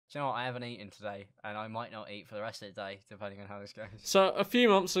Do you know what? I haven't eaten today, and I might not eat for the rest of the day, depending on how this goes. So a few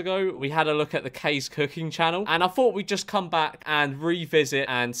months ago, we had a look at the Kay's cooking channel, and I thought we'd just come back and revisit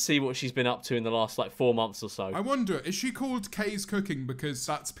and see what she's been up to in the last like 4 months or so. I wonder, is she called Kay's Cooking because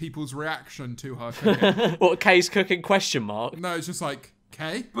that's people's reaction to her cooking? What, Kay's cooking question mark? No, it's just like,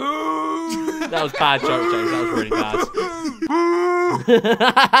 Kay? That was bad joke, James. That was really bad.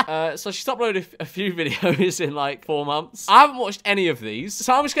 So she's uploaded a few videos in like 4 months. I haven't watched any of these,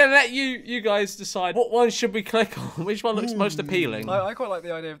 so I'm just gonna let you guys decide what one should we click on, which one looks most appealing. I quite like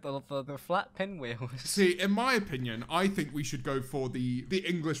the idea of the flat pinwheels. See, in my opinion, I think we should go for the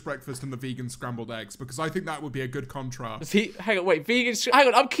English breakfast and the vegan scrambled eggs, because I think that would be a good contrast. Hang on, wait, vegan. Hang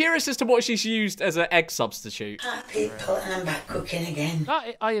on, I'm curious as to what she's used as an egg substitute. Hi people, and I'm back cooking again.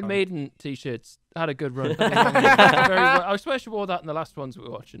 That Iron Maiden t-shirts had a good run. Very well. I especially wore that in the last ones we were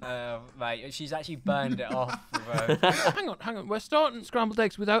watching. Mate, she's actually burned it off. Hang on. We're starting scrambled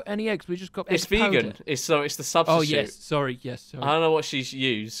eggs without any eggs. We just got It's egg vegan. powder. It's the substitute. Oh yes, sorry. I don't know what she's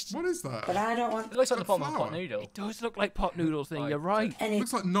used. What is that? But I don't want. It looks like the bottom of a flour. pot noodle. It does look like pot noodle thing. You're right. Any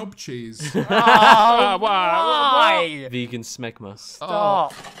Looks like knob cheese. Wow. Why? Vegan smegma.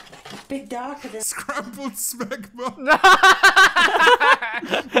 Stop. bit darker than. Scrambled smegma.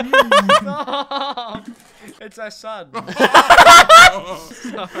 Stop. It's her son.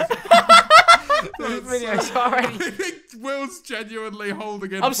 This video's already. I think Will's genuinely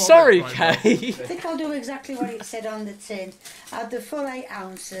holding in. I'm sorry, vomit right Kay. I think I'll do exactly what it said on the tin. Add the full 8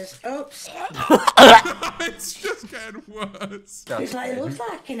 ounces. Oops. now. It's just getting worse. It's like, it looks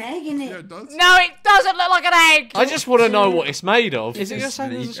like an egg, innit? Yeah, it does. No, it doesn't look like an egg. I just want to know what it's made of. Is it It's just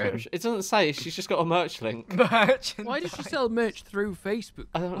saying in the vegan. description? It doesn't say. She's just got a merch link. Merchandise. Why does she sell merch through Facebook?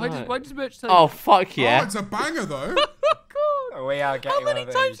 I don't why know. Why does merch sell? Oh, fuck Oh, yeah. it's a banger though. We are getting How many one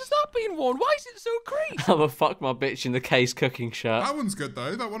of times these. has that been worn? Why is it so great? I'm a fuck my bitch in the Kay's cooking shirt. That one's good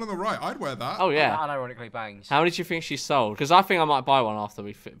though. That one on the right. I'd wear that. Oh, yeah. That ironically bangs. How many do you think she sold? Because I think I might buy one after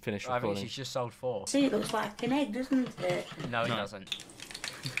we finish I think recording. she's just sold 4. See, it looks like an egg, doesn't it? No, it doesn't.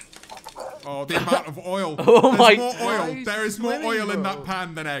 Oh, the amount of oil. Oh my There's more oil. God. There is more Swimming oil in that pool.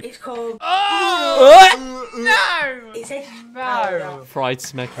 pan than egg. It's called. No! It's egg No! powder. Fried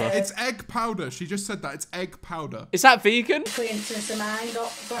smegma. It's egg powder. She just said that. It's egg powder. Is that vegan? For instance, of mine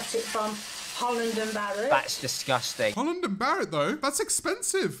got it from Holland and Barrett. That's disgusting. Holland and Barrett though. That's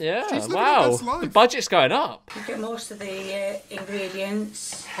expensive. Yeah, She's living her wow. best life. The budget's going up. Look at most of the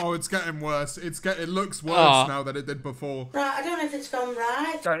ingredients. Oh, it's getting worse. It looks worse Oh. now than it did before. Right, I don't know if it's gone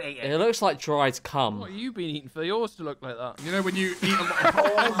right. Don't eat It it. looks like dried cum. What have you been eating for yours to look like that? You know when you eat a lot of...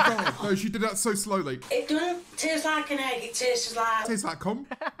 Oh, God. No, she did that so slowly. It doesn't taste like an egg, it tastes like. Tastes like cum.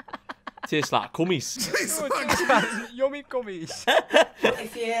 Tastes like cummies. Tastes like... Yummy gummies.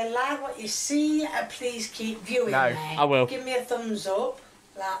 If you like what you see, please keep viewing No, me. I will. Give me a thumbs up,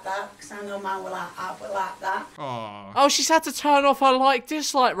 like that, because I know mine will like that. Aw. Oh, she's had to turn off her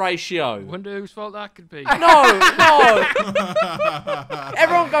like-dislike ratio. Wonder whose fault that could be. No.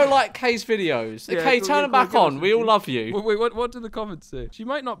 Everyone go like Kay's videos. Yeah, Kay, go- turn go- them back go- on. We all love you. Wait, what do the comments say? She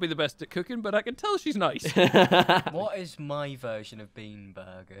might not be the best at cooking, but I can tell she's nice. What is my version of bean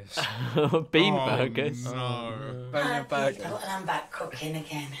burgers? Bean Oh, burgers. No. Hi Bone burgers. people, and I'm back cooking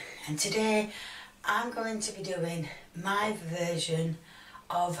again. And today, I'm going to be doing my version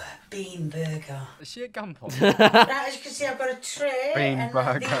of bean burger. Is she a gunpot? Right, as you can see, I've got a tray, Bean and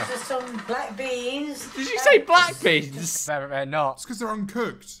burger. these are some black beans. Did you say black beans? They're not. It's because they're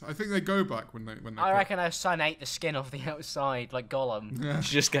uncooked. I think they go back when they I reckon her son ate the skin off the outside, like Gollum.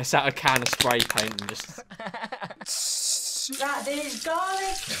 She just gets out a can of spray paint and just... Right, there's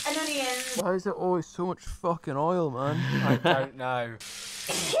garlic and onions. Why is there always so much fucking oil, man? I don't know.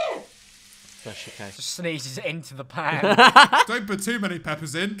 That's okay. Just sneezes into the pan. Don't put too many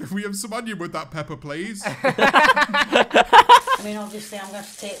peppers in. Can we have some onion with that pepper, please? I mean, obviously, I'm going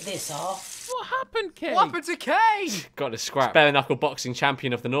to take this off. What happened, Kay? What happened to Kay? Got a scrap. Bare knuckle boxing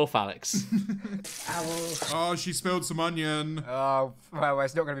champion of the North, Alex. I will. Oh, she spilled some onion. Oh, well,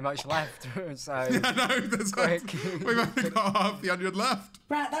 there's not going to be much left, so... I know, there's Quick. we've only got half the onion left.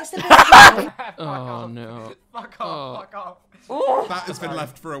 Right, that's the best. Oh no. Fuck off, fuck off. That has been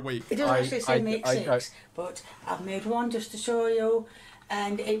left for a week. It doesn't actually say make I 6, but I've made one just to show you.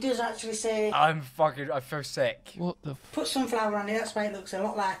 And it does actually say I feel sick. What the? put some flour on it. That's why it looks a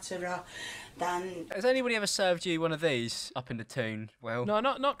lot lighter than Has anybody ever served you one of these up in the tune? Well, No,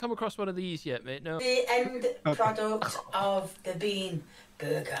 not come across one of these yet, mate. No. the end product of the bean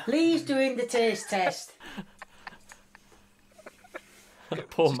burger. Lee's doing the taste test.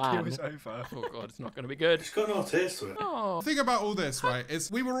 Poor Queue man. is over. Oh god, it's not going to be good. It's got no taste to it. Oh, The thing about all this, right,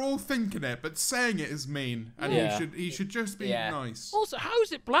 is we were all thinking it, but saying it is mean, and Yeah. he should just be Yeah. nice. also, how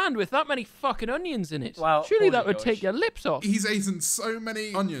is it bland with that many fucking onions in it? Well, surely poor that would George. take your lips off. He's eaten so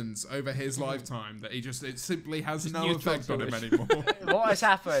many onions over his lifetime that it simply has no neutral effect on to him it. anymore. What has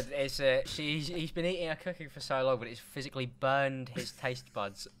happened is that he's been eating her cooking for so long, but it's physically burned his taste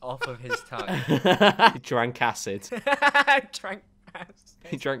buds off of his tongue. He drank acid. Drank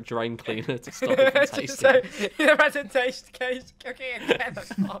He drank drain cleaner to stop it from tasting. So, you never had to taste case cooking again.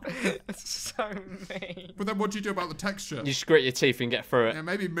 That's so mean. But then what do you do about the texture? You just grit your teeth and get through it. Yeah,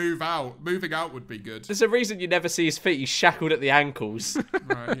 maybe move out. Moving out would be good. There's a reason you never see his feet. He's shackled at the ankles.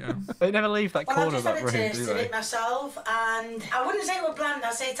 Right, yeah. They never leave that Well, I corner of just had that a room, taste do of they? it myself, and I wouldn't say it was bland.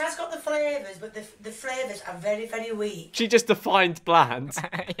 I'd say it has got the flavours, but the flavours are very, very weak. She just defined bland.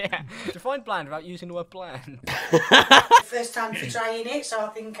 Yeah. Define bland without using the word bland. First time for trying it, so I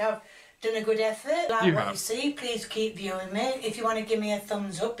think I've done a good effort. Like You what have. you see, please keep viewing me. If you want to give me a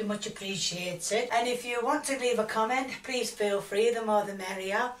thumbs up, be much appreciated. And if you want to leave a comment, please feel free, the more the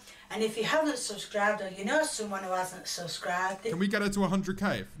merrier. And if you haven't subscribed or you know someone who hasn't subscribed, Can we get her to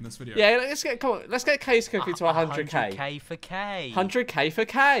 100k in this video? Yeah, let's get K's cooking to 100k. 100k for K. 100k for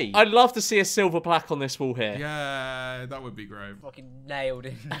K. I'd love to see a silver plaque on this wall here. Yeah, that would be great. Fucking nailed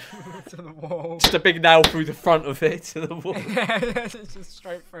in to the wall. Just a big nail through the front of it to the wall. It's just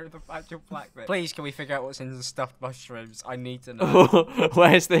straight through the actual black bit. Please, can we figure out what's in the stuffed mushrooms? I need to know.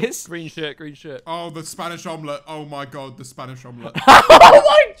 Where's this? Green shirt, green shirt. Oh, the Spanish omelette. Oh my god, the Spanish omelette. Oh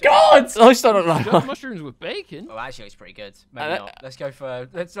my god! I still don't Just know. mushrooms with bacon. Oh, actually, it's pretty good. Maybe not.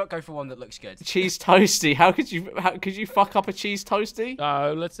 Let's not go for one that looks good. Cheese toasty. How could you fuck up a cheese toasty?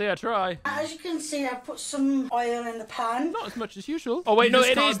 Let's say I try. as you can see, I put some oil in the pan. Not as much as usual. Oh wait, You no, just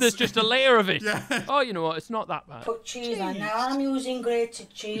it is. can't There's s- just a layer of it. Yeah. Oh, you know what? It's not that bad. Put cheese on. Now I'm using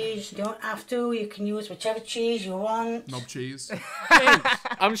grated cheese. You don't have to. You can use whichever cheese you want. Knob cheese.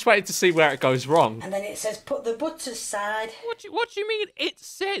 I'm just waiting to see where it goes wrong. And then it says put the butter aside. What do you mean? It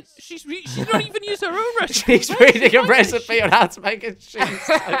says she's not even used her own recipe. She's reading a recipe on how to make a cheese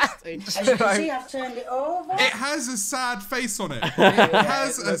toasty. As you can see, I've turned it over. It has a sad face on it. It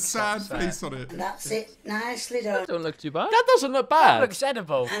has a looks sad upset. face on it. And that's it. Nicely done. Don't look too bad. That doesn't look bad. Looks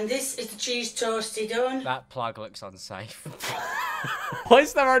edible. And this is the cheese toasty done. That plug looks unsafe. Why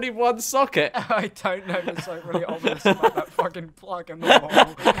is there only one socket? I don't know. There's something really obvious about that fucking plug in the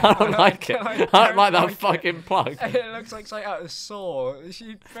wall. I don't like it. I don't like that fucking plug. It looks like something out of Saw.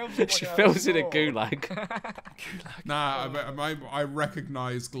 She films it. She like fills in a Saw. gulag. Nah, I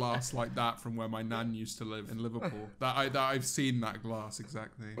recognise glass like that from where my nan used to live in Liverpool. I've seen that glass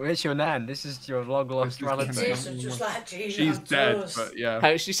exactly. Where's your nan? This is your long lost This is It relative. tastes just like cheese She's on dead, toast. but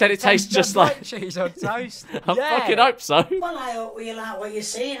yeah. She said it tastes just like. cheese on toast. I fucking hope so. Well, I hope you like what you're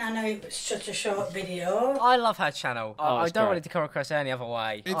seeing. I know it's such a short video. I love her channel. I it's don't great. want it to come across any other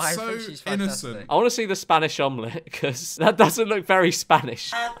way. It's I so think she's innocent. fantastic. I want to see the Spanish omelette because that doesn't look very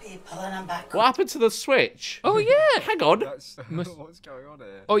Spanish. Hi, people, and I'm back. What happened to the switch? Oh yeah. Hang on. That's what's going on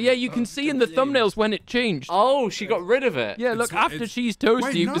here. Oh yeah, you can see in the thumbnails when it changed. Oh, she got rid of it. Yeah, look, It's- after it's- cheese toasty,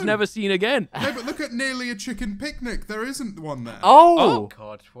 Wait, it was no. never seen again. No, but look at Nearly a Chicken Picnic. There isn't one there. Oh.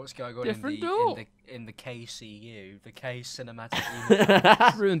 God, what's going on Different in door. the KCU, the K Cinematic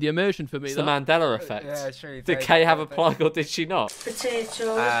Universe? Ruined the immersion for me. It's the That. Mandela effect. Yeah, true. Did Kay have a plug or did she not?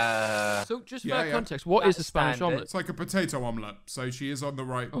 Potatoes. So just Yeah, for yeah. context, what is a That's Spanish standard. omelette? It's like a potato omelette, so she is on the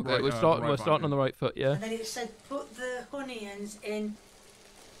right. Okay, right, we're the starting. right We're starting on the right foot. Yeah. And then it said put the onions in.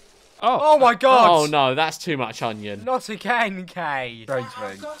 Oh my God! Oh no, that's too much onion. Not again, Kay. Strange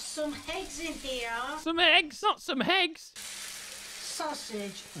I've thing. got some eggs in here. Some eggs, not some eggs.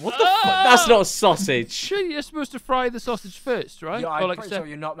 Sausage. What the fuck? That's not sausage. Surely you're supposed to fry the sausage first, right? Yeah, Or I'm like pretty sure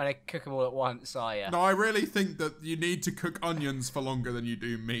you're not meant to cook them all at once, are you? No, I really think that you need to cook onions for longer than you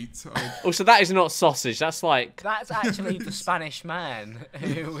do meat. Also, that is not sausage. That's like. That's actually the Spanish man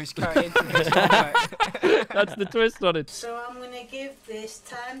who was going into this comic. That's the twist on it. So I'm gonna give this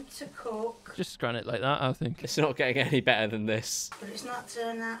time to cook. Just scran it like that, I think. It's not getting any better than this. But it's not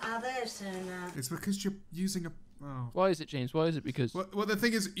turned out how theirs turned out. It's because you're using a. Oh. Why is it, James? Why is it? Because Well, the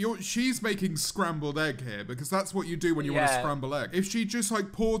thing is, she's making scrambled egg here because that's what you do when you want to Yeah. scramble egg. If she just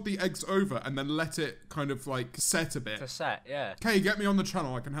like poured the eggs over and then let it kind of like set a bit. The set, yeah. Okay, get me on the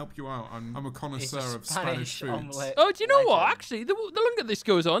channel. I can help you out. I'm a It's connoisseur a of Spanish foods. omelette. oh, do you know what? legend. Actually, the longer this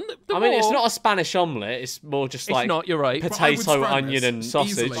goes on, the I mean, it's more- not a Spanish omelette. It's more just It's like not. You're right. But I would potato, scran onion, this and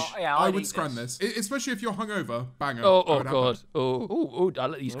sausage. easily. Oh, yeah, I I'd would eat scran this. this, especially if you're hungover. Banger. Oh, I would have God. that. Oh,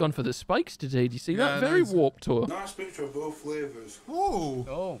 he's gone for the spikes today. Do you see Yeah, that? Very those- warped tour. Nice picture of both flavours. Ooh.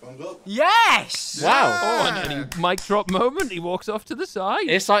 Oh. Thumbs up. Yes! Wow. Oh, and he mic drop moment. He walks off to the side.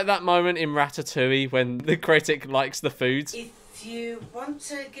 It's like that moment in Ratatouille when the critic likes the food. If you want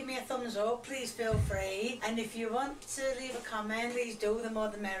to give me a thumbs up, please feel free. And if you want to leave a comment, please do. The more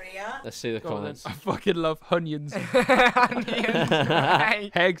the merrier. Let's see the Go on, then. comments. I fucking love onions. Onions, right.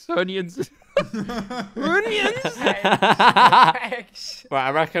 Eggs, onions. Onions. Eggs. Right,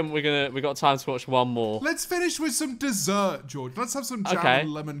 I reckon we got time to watch one more. Let's finish with some dessert, George. Let's have some jam Okay.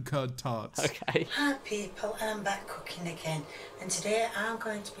 and lemon curd tarts. Okay. Hi people, and I'm back cooking again. And today I'm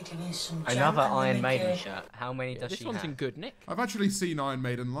going to be doing some jam Another and Iron lemon Maiden curd. shirt. How many does This she one's have? in good nick. I've actually seen Iron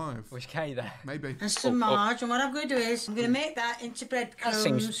Maiden live. Which K there? Maybe. And some marge, and what I'm going to do is I'm going to make that into That breadcrumbs.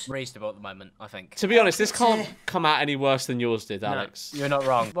 seems reasonable at the moment, I think. To be honest, this can't come out any worse than yours did, Alex. You're not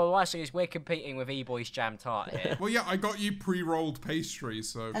wrong. Well, what I see is we're competing with E-Boy's Jam Tart here. Well, yeah, I got you pre-rolled pastry,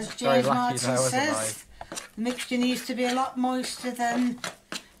 so... As Very James lucky Martin though, wasn't says, the mixture needs to be a lot moister than,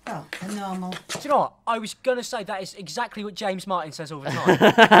 well, than normal. Do you know what? I was going to say that is exactly what James Martin says all the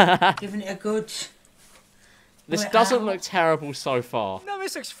time. Giving it a good... This Well, doesn't look terrible so far. No,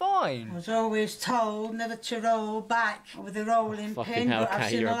 this looks I fine. was always told never to roll back with a rolling Fucking pin, hell, but I've Kay,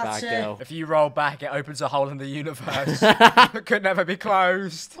 seen you're a lots bad of... girl. If you roll back, it opens a hole in the universe that could never be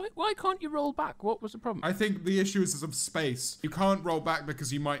closed. Why can't you roll back? What was the problem? I think the issue is of space. You can't roll back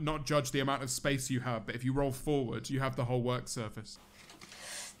because you might not judge the amount of space you have, but if you roll forward, you have the whole work surface.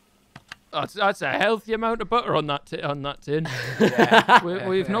 That's a healthy amount of butter on that tin. Yeah.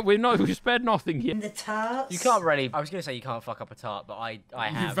 We've spared nothing here. The tarts. You can't really. I was going to say you can't fuck up a tart, but I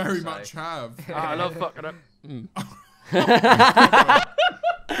have. You very so. much have. I love fucking up. You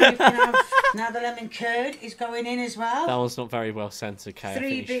can have, now the lemon curd is going in as well. That one's not very well centered, Kay. I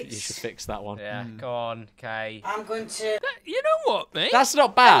Three think you bits. should fix that one. Yeah, go on, Kay. I'm going to... You know what, mate? That's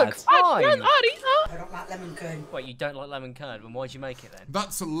not bad. Fine. I'd eat that. I don't like lemon curd. Wait, you don't like lemon curd? Then why'd you make it then?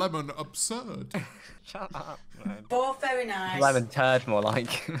 That's a lemon absurd. Shut up. Man. Both very nice. Lemon turd, more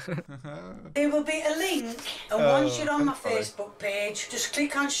like. There will be a link, and once you're on my Facebook page, just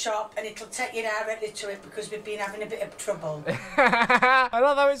click on shop and it'll take you directly to it because we've been having a bit of trouble. I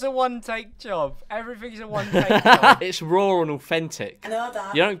love how it's a one-take job. Everything's a one-take job. It's raw and authentic. I know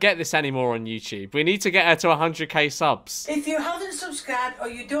that. You don't get this anymore on YouTube. We need to get her to 100k subs. If you haven't subscribed, or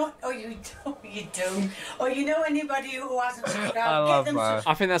you don't, or you do, or you know anybody who hasn't subscribed, love get them that.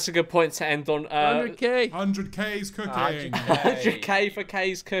 I think that's a good point to end on. 100k. 100k's cooking. 100k for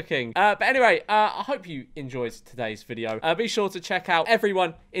Kay's cooking. But anyway, I hope you enjoyed today's video. Be sure to check out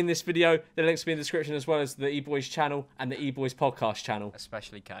everyone in this video. The links will be in the description, as well as the eBoys channel and the eBoys podcast channel.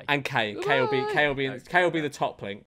 Especially Kay. And Kay. Kay will be the top link.